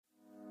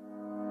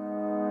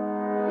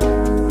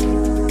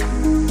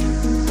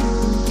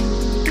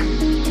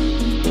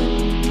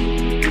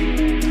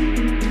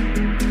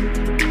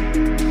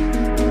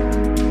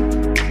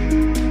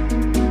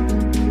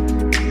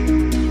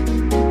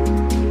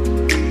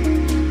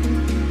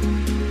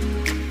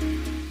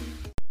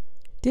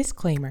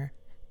Disclaimer: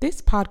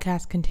 this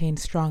podcast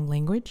contains strong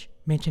language,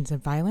 mentions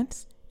of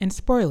violence, and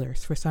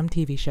spoilers for some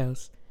TV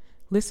shows.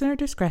 Listener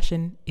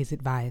discretion is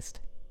advised.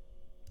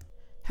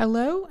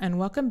 Hello, and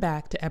welcome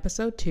back to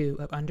episode 2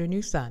 of Under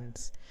New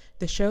Suns,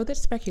 the show that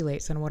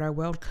speculates on what our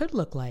world could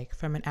look like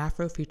from an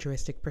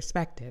Afrofuturistic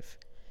perspective.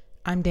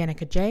 I'm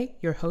Danica J.,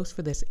 your host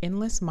for this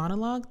endless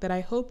monologue that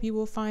I hope you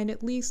will find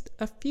at least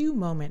a few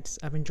moments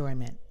of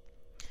enjoyment.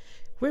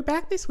 We're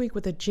back this week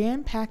with a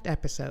jam-packed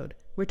episode.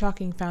 We're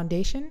talking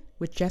Foundation,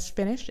 which just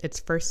finished its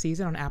first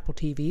season on Apple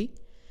TV,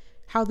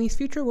 how these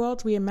future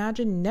worlds we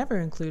imagine never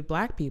include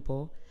Black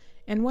people,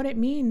 and what it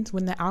means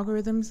when the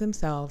algorithms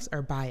themselves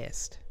are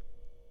biased.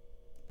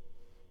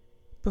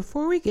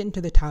 Before we get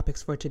into the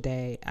topics for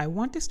today, I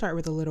want to start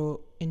with a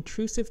little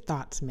intrusive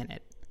thoughts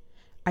minute.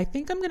 I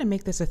think I'm going to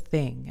make this a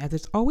thing, as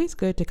it's always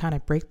good to kind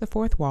of break the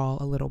fourth wall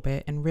a little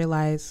bit and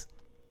realize,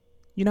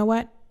 you know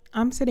what?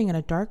 I'm sitting in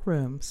a dark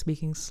room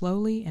speaking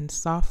slowly and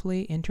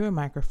softly into a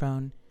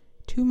microphone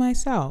to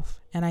myself,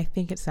 and I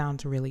think it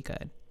sounds really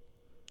good.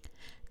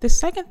 The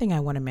second thing I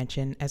want to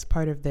mention as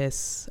part of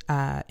this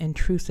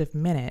intrusive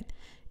minute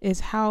is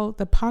how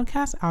the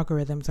podcast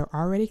algorithms are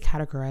already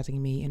categorizing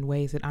me in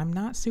ways that I'm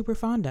not super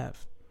fond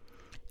of.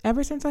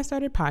 Ever since I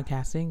started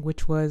podcasting,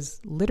 which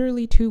was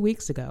literally 2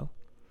 weeks ago,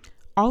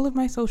 all of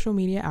my social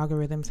media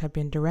algorithms have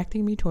been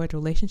directing me towards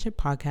relationship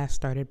podcasts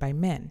started by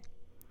men.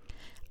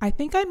 I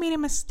think I made a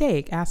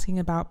mistake asking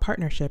about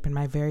partnership in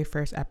my very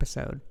first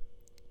episode.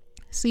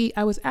 See,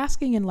 I was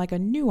asking in like a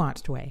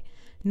nuanced way,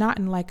 not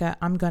in like a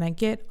I'm gonna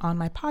get on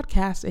my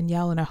podcast and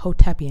yell in a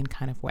Hotepian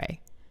kind of way.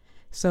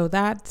 So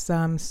that's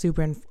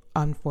super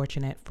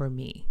unfortunate for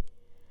me.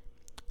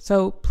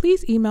 So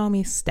please email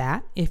me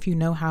stat if you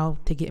know how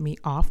to get me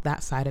off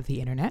that side of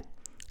the internet.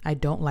 I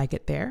don't like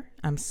it there.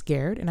 I'm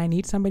scared and I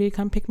need somebody to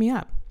come pick me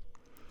up.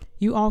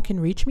 You all can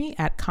reach me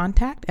at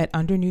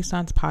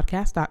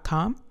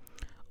contact@undernewsunspodcast.com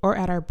or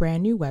at our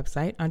brand new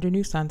website,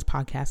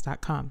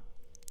 undernewsunspodcast.com.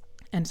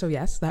 And so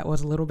yes, that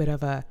was a little bit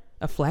of a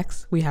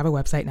flex. We have a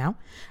website now.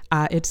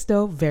 It's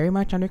still very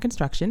much under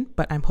construction,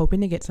 but I'm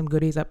hoping to get some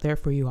goodies up there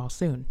for you all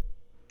soon.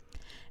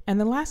 And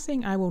the last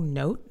thing I will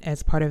note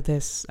as part of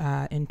this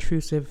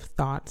intrusive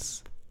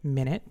thoughts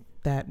minute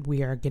that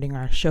we are getting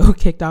our show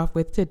kicked off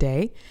with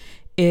today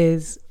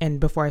is, and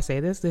before I say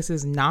this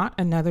is not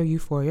another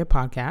Euphoria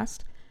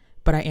podcast,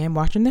 but I am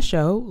watching the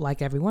show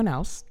like everyone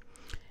else.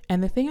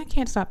 And the thing I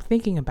can't stop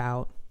thinking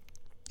about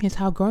is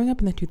how growing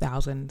up in the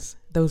 2000s,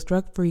 those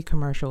drug-free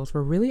commercials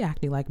were really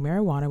acting like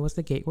marijuana was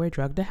the gateway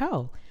drug to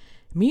hell.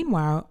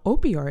 Meanwhile,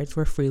 opioids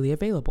were freely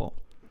available.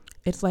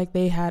 It's like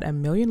they had a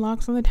million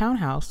locks on the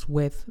townhouse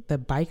with the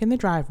bike in the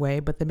driveway,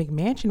 but the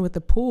McMansion with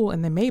the pool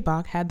and the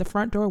Maybach had the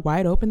front door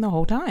wide open the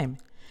whole time.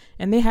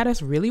 And they had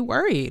us really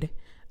worried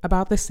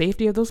about the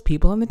safety of those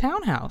people in the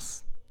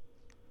townhouse.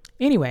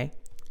 Anyway,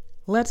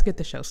 let's get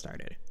the show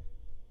started.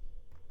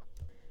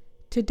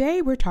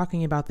 Today, we're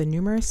talking about the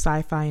numerous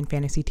sci-fi and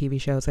fantasy TV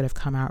shows that have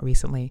come out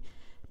recently,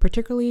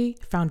 particularly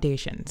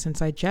Foundation,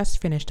 since I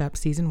just finished up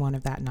season 1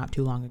 of that not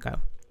too long ago.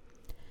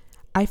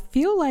 I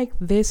feel like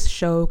this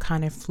show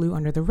kind of flew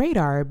under the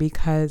radar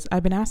because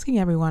I've been asking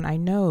everyone I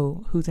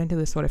know who's into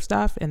this sort of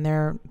stuff, and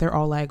they're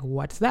all like,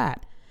 what's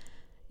that?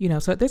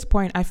 So at this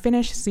point, I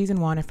finished season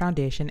 1 of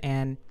Foundation,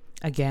 and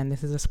again,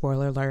 this is a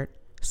spoiler alert.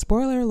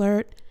 Spoiler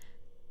alert!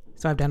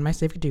 So I've done my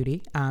civic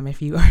duty.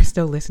 If you are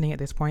still listening at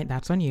this point,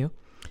 that's on you.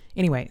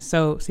 Anyway,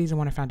 so season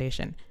 1 of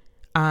Foundation.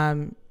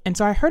 And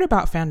so I heard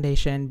about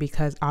Foundation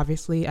because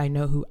obviously I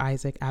know who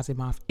Isaac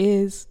Asimov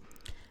is,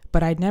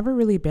 but I'd never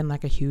really been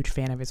like a huge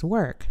fan of his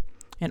work.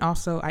 And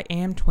also I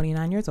am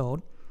 29 years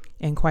old,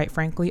 and quite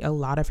frankly, a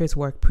lot of his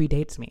work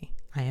predates me.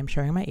 I am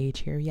showing my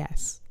age here,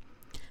 yes.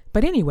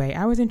 But anyway,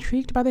 I was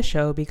intrigued by the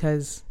show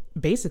because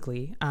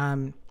basically,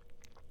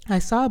 I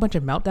saw a bunch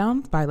of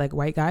meltdowns by like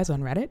white guys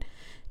on Reddit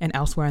and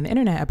elsewhere on the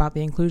internet about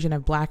the inclusion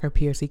of Black or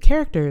POC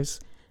characters,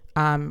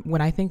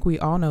 when I think we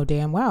all know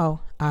damn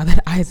well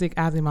that Isaac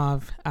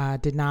Asimov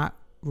did not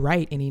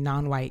write any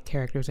non-white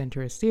characters into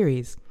his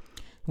series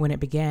when it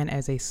began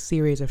as a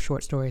series of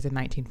short stories in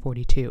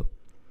 1942.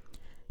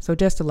 So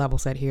just to level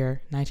set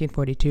here,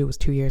 1942 was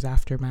 2 years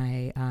after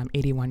my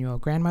 81-year-old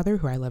grandmother,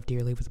 who I love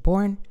dearly, was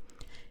born.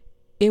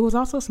 It was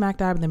also smack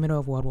dab in the middle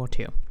of World War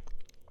II.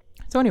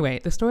 So anyway,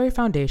 the story of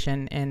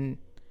Foundation, and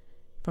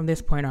from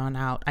this point on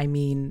out, I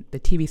mean the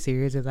TV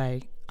series, as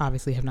I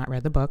obviously have not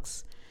read the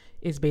books,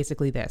 is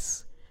basically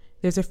this.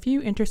 There's a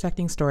few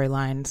intersecting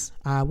storylines,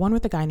 one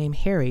with a guy named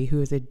Harry, who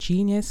is a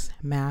genius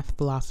math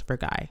philosopher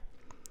guy.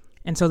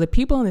 And so the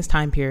people in this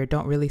time period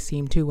don't really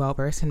seem too well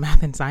versed in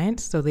math and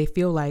science, so they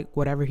feel like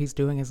whatever he's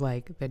doing is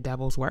like the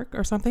devil's work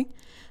or something.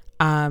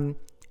 Then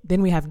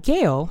we have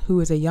Gail,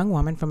 who is a young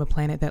woman from a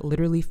planet that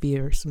literally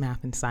fears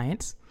math and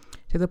science,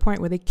 to the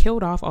point where they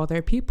killed off all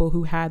their people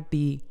who had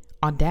the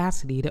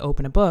audacity to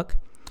open a book.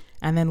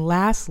 And then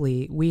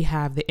lastly, we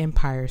have the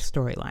Empire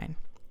storyline.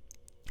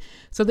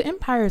 So the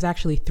Empire is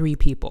actually 3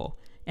 people,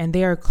 and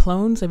they are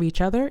clones of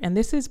each other. And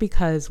this is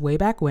because way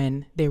back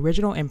when, the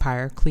original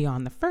empire,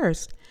 Cleon the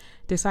First,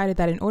 decided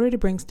that in order to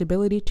bring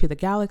stability to the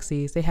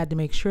galaxies, they had to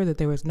make sure that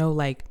there was no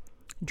like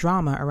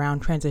drama around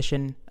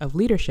transition of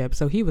leadership.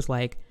 So he was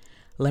like,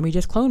 let me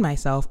just clone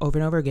myself over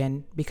and over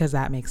again because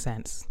that makes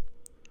sense.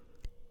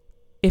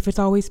 If it's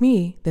always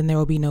me, then there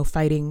will be no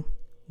fighting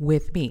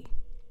with me.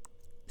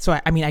 So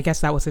I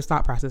guess that was his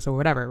thought process or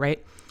whatever,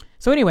 right?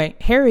 So anyway,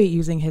 Harry,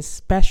 using his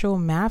special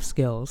math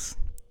skills,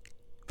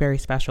 very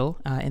special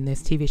in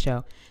this TV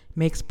show,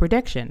 makes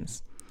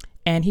predictions.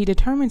 And he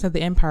determines that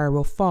the empire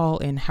will fall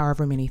in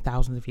however many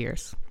thousands of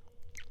years.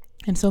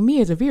 And so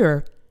me as a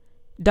viewer,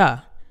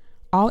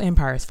 all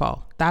empires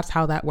fall. That's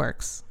how that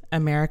works.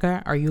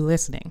 America, are you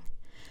listening?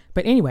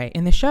 But anyway,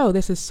 in the show,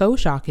 this is so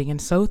shocking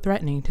and so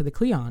threatening to the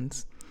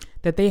Cleons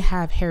that they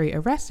have Harry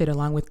arrested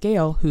along with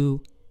Gale,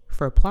 who,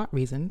 for plot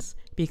reasons,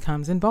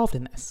 becomes involved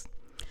in this.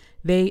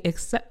 They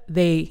expel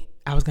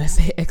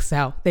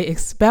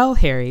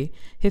Harry,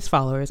 his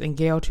followers, and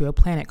Gale to a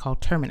planet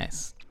called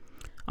Terminus.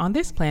 On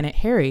this planet,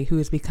 Harry,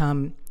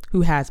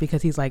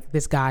 because he's like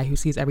this guy who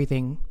sees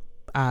everything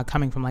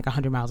coming from like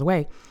 100 miles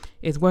away,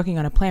 is working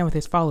on a plan with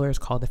his followers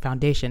called the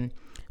Foundation,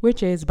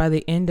 which is by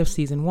the end of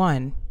season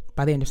one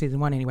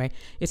anyway,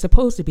 it's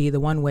supposed to be the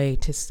one way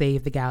to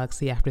save the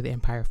galaxy after the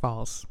Empire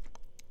falls.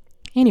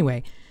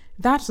 Anyway,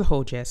 that's the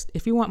whole gist.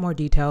 If you want more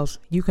details,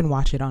 you can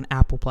watch it on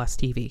Apple Plus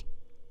TV.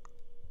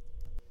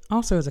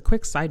 Also, as a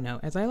quick side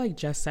note, as I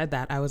just said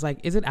that, I was like,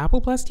 is it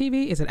Apple Plus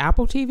TV? Is it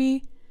Apple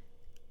TV?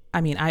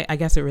 I mean, I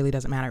guess it really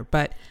doesn't matter.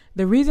 But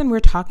the reason we're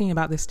talking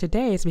about this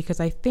today is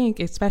because I think,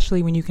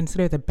 especially when you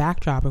consider the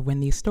backdrop of when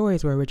these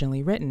stories were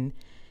originally written,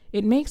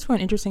 it makes for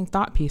an interesting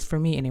thought piece for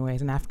me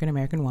anyways, an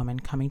African-American woman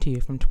coming to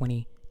you from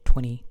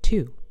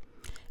 2022.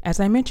 As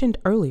I mentioned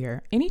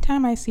earlier,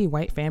 anytime I see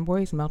white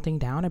fanboys melting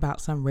down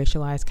about some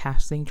racialized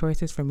casting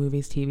choices for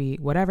movies, TV,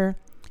 whatever,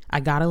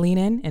 I gotta lean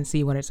in and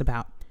see what it's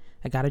about.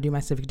 I gotta do my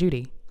civic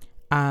duty.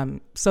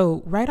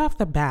 So right off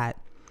the bat,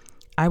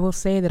 I will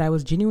say that I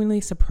was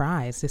genuinely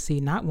surprised to see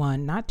not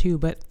one, not two,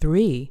 but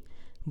three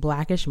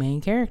Blackish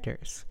main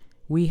characters.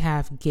 We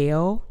have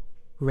Gale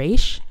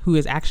Rache, who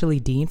is actually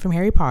Dean from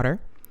Harry Potter.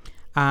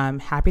 I'm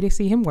happy to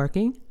see him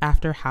working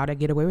after How to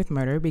Get Away with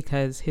Murder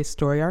because his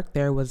story arc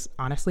there was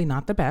honestly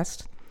not the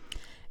best.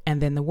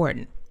 And then the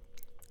Warden.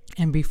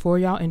 And before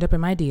y'all end up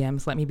in my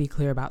DMs, let me be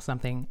clear about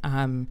something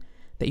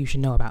that you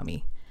should know about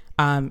me.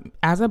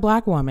 As a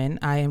Black woman,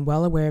 I am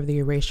well aware of the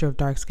erasure of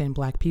dark-skinned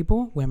Black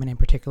people, women in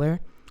particular,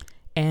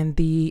 and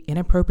the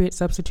inappropriate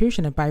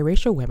substitution of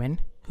biracial women,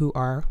 who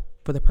are,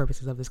 for the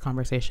purposes of this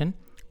conversation,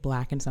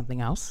 Black and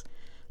something else,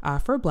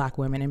 for Black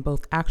women in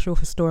both actual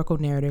historical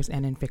narratives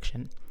and in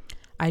fiction.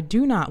 I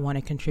do not want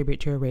to contribute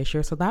to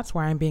erasure, so that's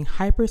why I'm being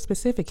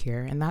hyper-specific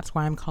here, and that's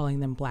why I'm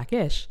calling them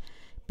Blackish,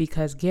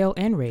 because Gale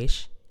and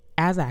Rache,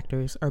 as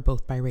actors, are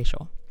both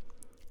biracial.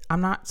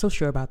 I'm not so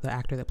sure about the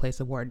actor that plays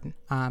the Warden,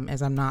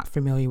 as I'm not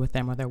familiar with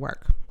them or their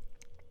work.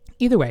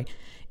 Either way,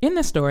 in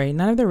the story,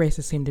 none of the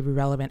races seem to be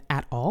relevant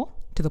at all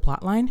to the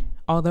plotline,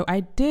 although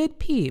I did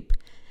peep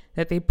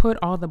that they put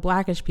all the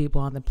Blackish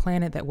people on the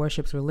planet that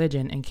worships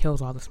religion and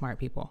kills all the smart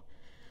people.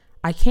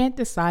 I can't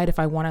decide if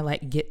I want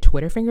to get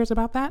Twitter fingers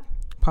about that.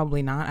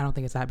 Probably not. I don't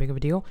think it's that big of a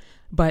deal,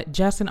 but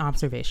just an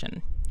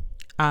observation.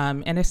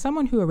 And as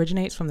someone who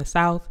originates from the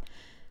South,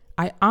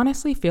 I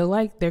honestly feel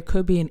like there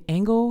could be an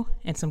angle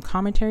and some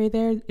commentary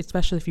there,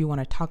 especially if you want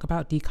to talk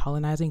about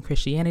decolonizing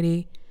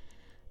Christianity.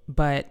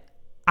 But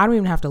I don't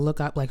even have to look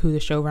up who the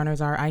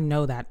showrunners are. I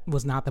know that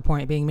was not the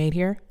point being made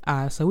here.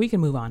 So we can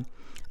move on.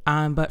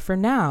 But for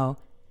now,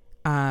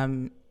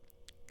 we're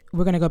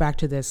going to go back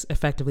to this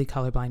effectively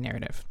colorblind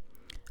narrative.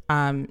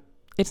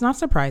 It's not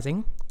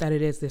surprising that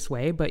it is this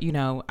way, but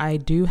I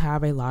do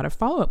have a lot of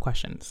follow-up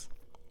questions.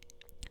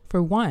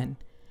 For one,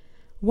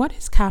 what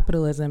is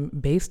capitalism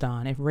based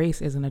on if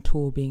race isn't a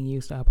tool being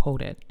used to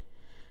uphold it?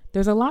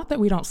 There's a lot that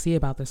we don't see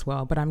about this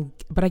well, but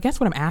I guess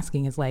what I'm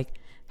asking is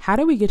how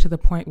do we get to the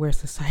point where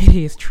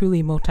society is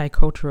truly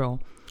multicultural,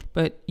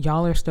 but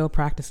y'all are still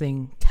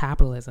practicing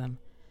capitalism?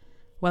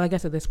 Well, I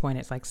guess at this point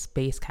it's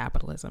space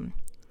capitalism.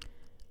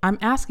 I'm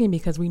asking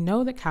because we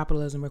know that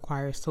capitalism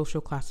requires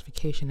social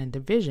classification and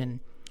division,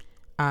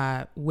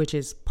 which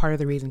is part of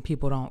the reason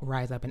people don't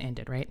rise up and end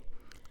it, right?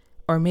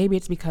 Or maybe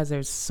it's because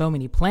there's so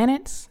many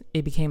planets,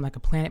 it became a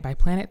planet by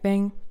planet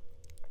thing.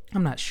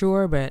 I'm not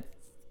sure, but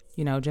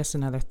just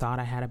another thought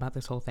I had about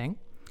this whole thing.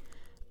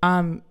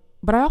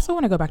 But I also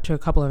want to go back to a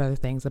couple of other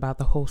things about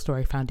the whole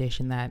story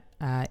foundation that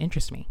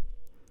interest me.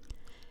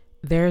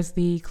 There's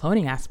the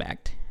cloning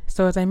aspect.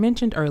 So as I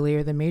mentioned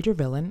earlier, the major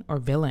villain, or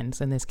villains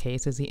in this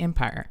case, is the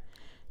Empire.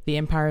 The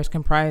Empire is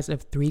comprised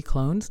of 3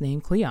 clones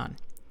named Cleon.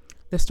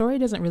 The story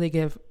doesn't really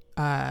give,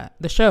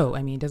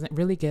 doesn't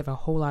really give a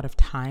whole lot of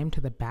time to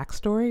the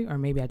backstory, or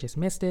maybe I just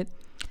missed it.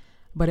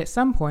 But at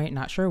some point,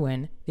 not sure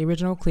when, the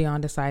original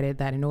Cleon decided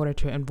that in order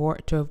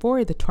to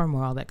avoid the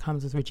turmoil that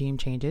comes with regime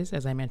changes,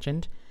 as I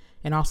mentioned,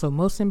 and also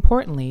most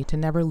importantly, to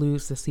never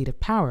lose the seat of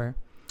power,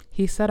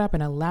 he set up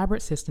an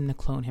elaborate system to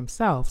clone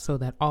himself so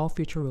that all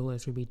future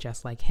rulers would be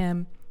just like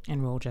him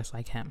and roll just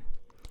like him.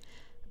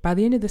 By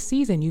the end of the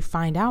season, you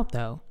find out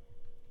though,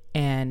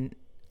 and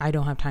I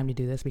don't have time to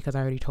do this because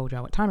I already told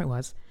y'all what time it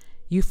was.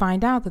 You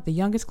find out that the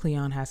youngest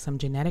Cleon has some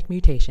genetic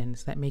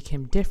mutations that make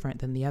him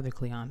different than the other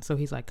Cleon. So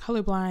he's like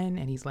colorblind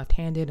and he's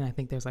left-handed, and I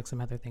think there's like some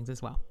other things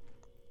as well.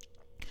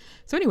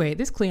 So anyway,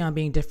 this Cleon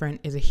being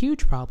different is a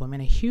huge problem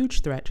and a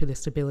huge threat to the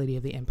stability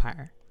of the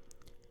Empire.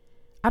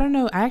 I don't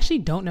know. I actually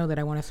don't know that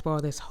I want to spoil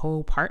this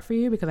whole part for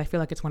you because I feel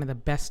like it's one of the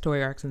best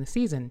story arcs in the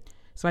season.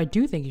 So I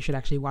do think you should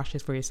actually watch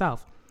this for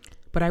yourself.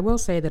 But I will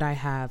say that I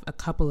have a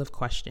couple of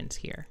questions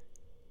here.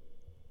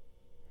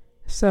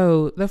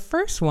 So the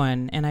first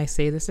one, and I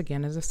say this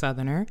again as a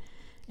Southerner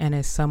and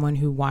as someone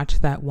who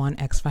watched that one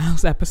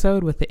X-Files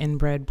episode with the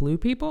inbred blue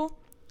people,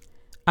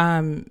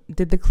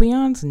 did the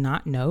Cleons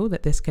not know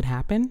that this could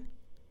happen?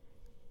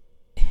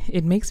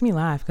 It makes me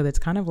laugh because it's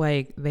kind of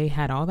like they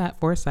had all that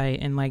foresight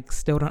and like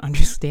still don't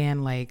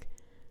understand like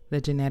the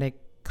genetic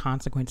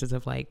consequences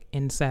of like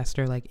incest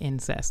or like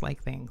incest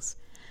like things.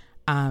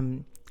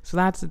 So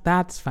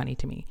that's funny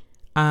to me.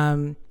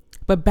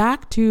 But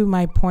back to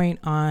my point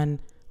on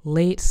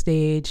late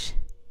stage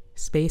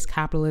space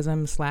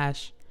capitalism /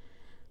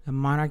 a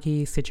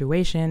monarchy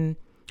situation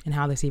and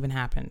how this even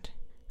happened.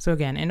 So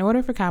again, in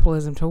order for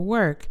capitalism to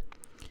work,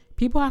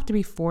 people have to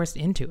be forced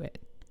into it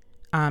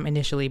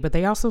initially, but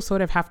they also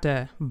sort of have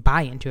to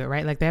buy into it,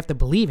 right? Like they have to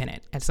believe in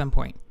it at some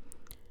point.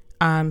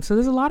 So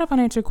there's a lot of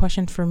unanswered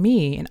questions for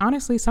me. And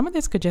honestly, some of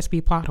this could just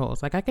be plot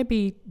holes. Like I could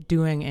be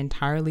doing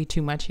entirely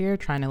too much here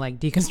trying to like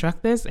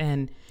deconstruct this.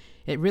 And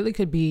it really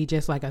could be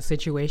just like a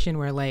situation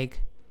where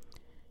like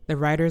the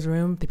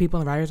people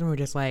in the writer's room were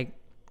just like,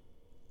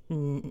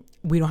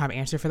 we don't have an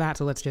answer for that.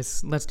 So let's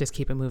just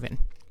keep it moving.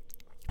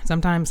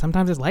 Sometimes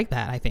it's like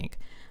that, I think.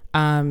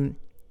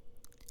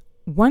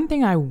 One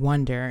thing I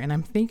wonder, and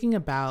I'm thinking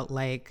about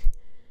like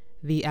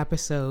the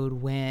episode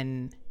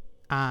when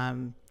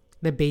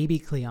the baby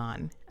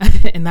Cleon,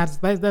 and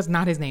that's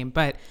not his name,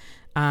 but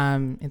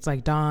it's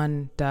like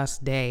dawn,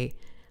 dusk, day.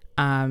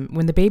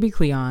 When the baby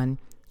Cleon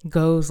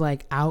goes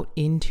like out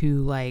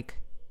into like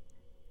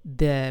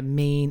the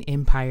main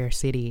Empire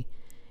city,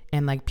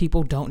 and like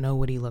people don't know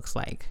what he looks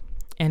like.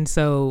 And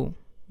so,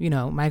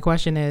 my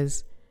question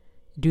is,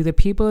 do the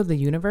people of the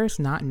universe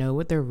not know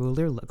what their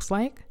ruler looks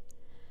like?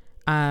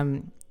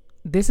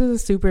 This is a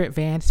super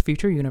advanced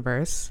future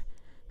universe.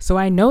 So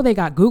I know they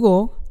got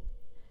Google.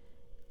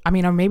 I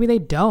mean, or maybe they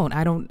don't.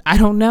 I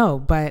don't know.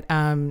 But,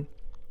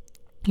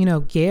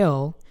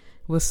 Gail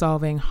was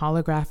solving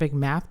holographic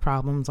math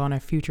problems on a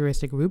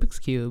futuristic Rubik's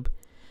Cube.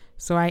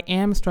 So I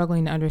am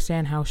struggling to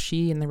understand how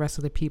she and the rest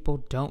of the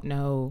people don't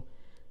know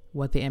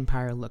what the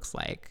Empire looks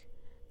like.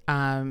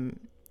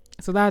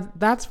 So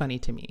that's funny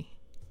to me.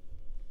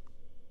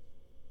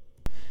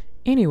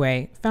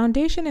 Anyway,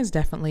 Foundation is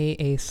definitely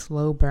a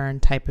slow burn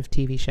type of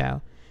TV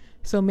show.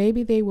 So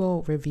maybe they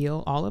will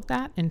reveal all of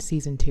that in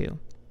season 2.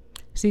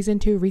 Season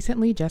 2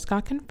 recently just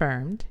got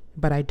confirmed,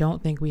 but I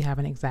don't think we have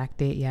an exact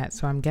date yet.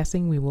 So I'm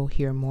guessing we will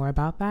hear more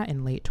about that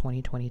in late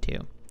 2022.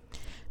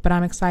 But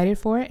I'm excited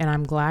for it, and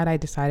I'm glad I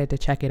decided to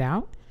check it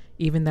out,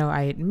 even though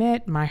I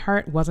admit my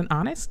heart wasn't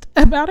honest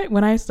about it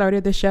when I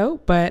started the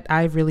show, but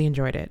I've really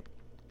enjoyed it.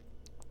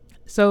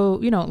 So,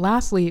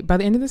 lastly, by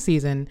the end of the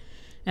season,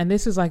 and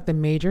this is like the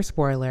major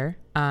spoiler.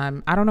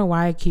 I don't know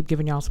why I keep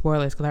giving y'all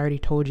spoilers because I already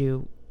told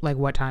you like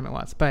what time it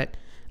was. But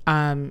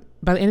by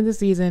the end of the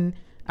season,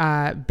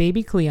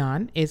 baby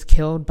Cleon is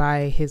killed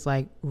by his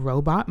like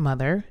robot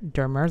mother,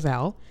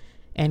 Demerzel,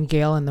 and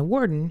Gail and the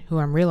Warden, who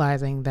I'm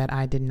realizing that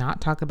I did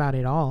not talk about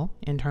at all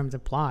in terms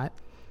of plot.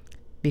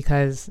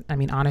 Because, I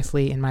mean,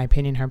 honestly, in my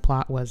opinion, her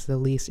plot was the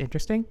least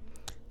interesting.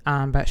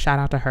 But shout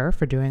out to her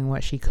for doing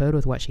what she could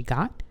with what she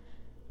got.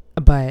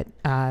 But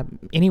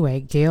anyway,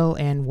 Gail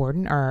and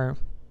Warden are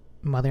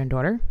mother and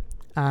daughter.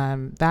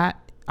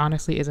 That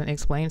honestly isn't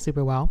explained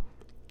super well.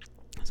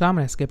 So I'm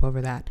going to skip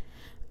over that.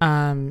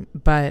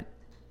 But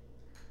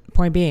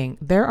point being,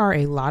 there are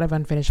a lot of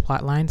unfinished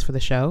plot lines for the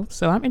show.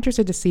 So I'm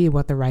interested to see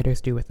what the writers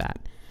do with that.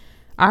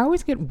 I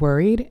always get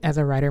worried as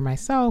a writer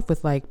myself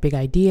with like big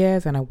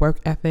ideas and a work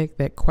ethic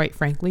that quite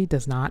frankly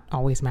does not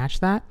always match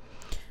that.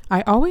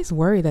 I always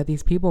worry that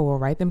these people will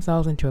write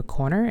themselves into a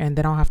corner and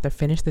then I'll have to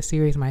finish the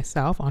series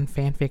myself on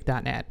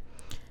fanfic.net,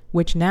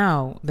 which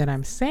now that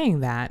I'm saying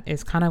that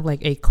is kind of like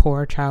a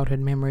core childhood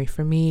memory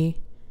for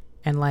me.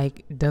 And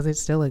like, does it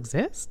still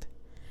exist?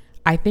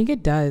 I think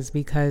it does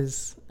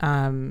because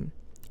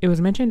it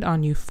was mentioned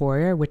on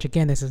Euphoria, which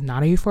again, this is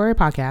not a Euphoria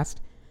podcast,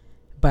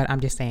 but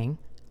I'm just saying.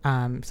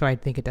 So I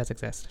think it does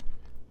exist.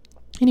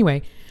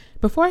 Anyway,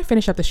 before I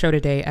finish up the show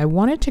today, I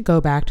wanted to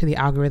go back to the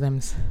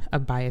algorithms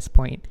of Bias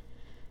Point.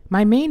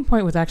 My main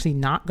point was actually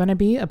not going to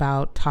be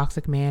about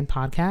Toxic Man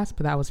podcast,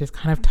 but that was just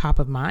kind of top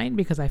of mind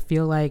because I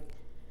feel like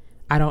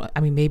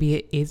maybe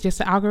it is just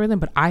the algorithm,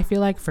 but I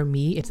feel like for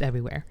me, it's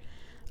everywhere.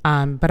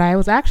 But I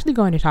was actually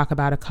going to talk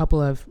about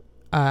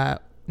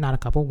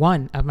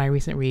one of my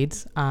recent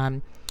reads.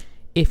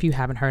 If you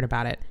haven't heard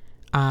about it,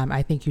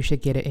 I think you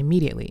should get it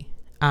immediately.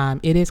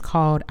 It is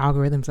called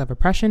Algorithms of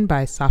Oppression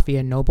by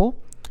Safiya Noble,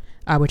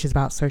 which is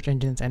about search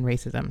engines and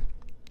racism.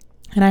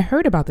 And I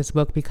heard about this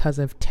book because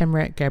of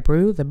Timrit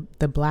Gebru,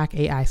 the Black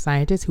AI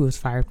scientist who was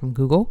fired from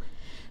Google,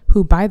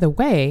 who, by the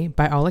way,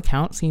 by all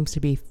accounts, seems to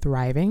be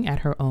thriving at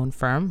her own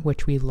firm,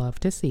 which we love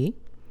to see.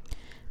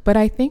 But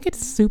I think it's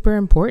super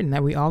important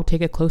that we all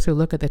take a closer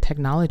look at the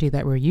technology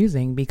that we're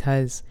using,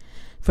 because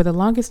for the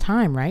longest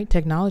time, right,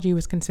 technology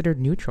was considered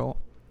neutral.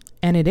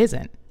 And it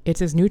isn't.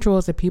 It's as neutral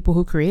as the people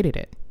who created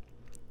it.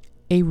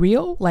 A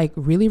real,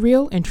 really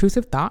real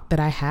intrusive thought that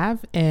I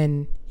have,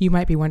 and you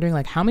might be wondering,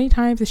 how many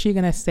times is she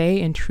going to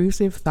say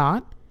intrusive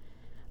thought?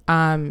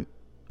 I'm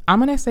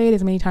going to say it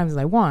as many times as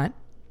I want.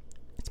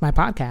 It's my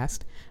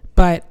podcast.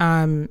 But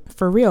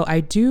for real,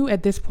 I do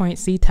at this point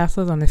see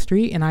Teslas on the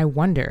street, and I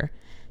wonder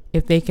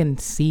if they can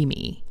see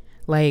me.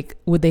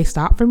 Would they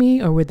stop for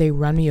me, or would they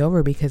run me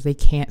over because they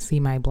can't see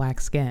my black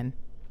skin?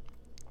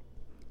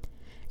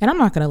 And I'm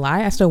not going to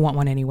lie, I still want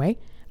one anyway.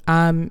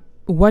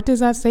 What does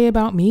that say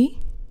about me?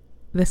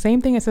 The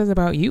same thing it says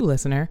about you,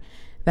 listener,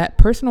 that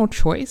personal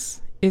choice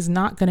is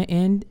not going to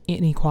end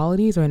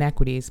inequalities or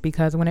inequities,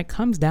 because when it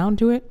comes down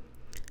to it,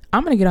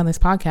 I'm going to get on this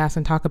podcast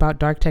and talk about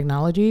dark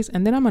technologies,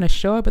 and then I'm going to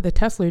show up at the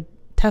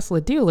Tesla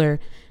dealer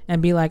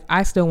and be like,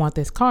 I still want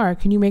this car.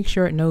 Can you make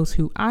sure it knows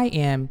who I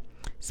am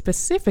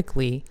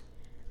specifically?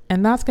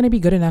 And that's going to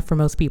be good enough for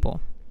most people.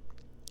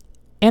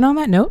 And on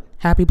that note,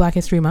 happy Black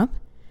History Month.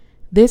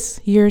 This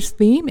year's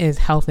theme is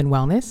health and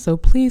wellness, so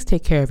please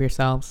take care of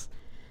yourselves.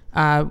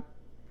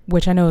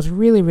 Which I know is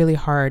really, really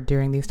hard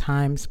during these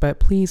times, but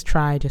please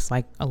try just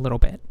a little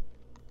bit.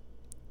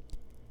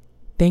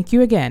 Thank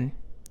you again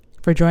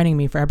for joining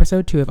me for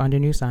episode 2 of Under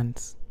New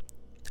Suns.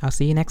 I'll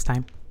see you next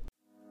time.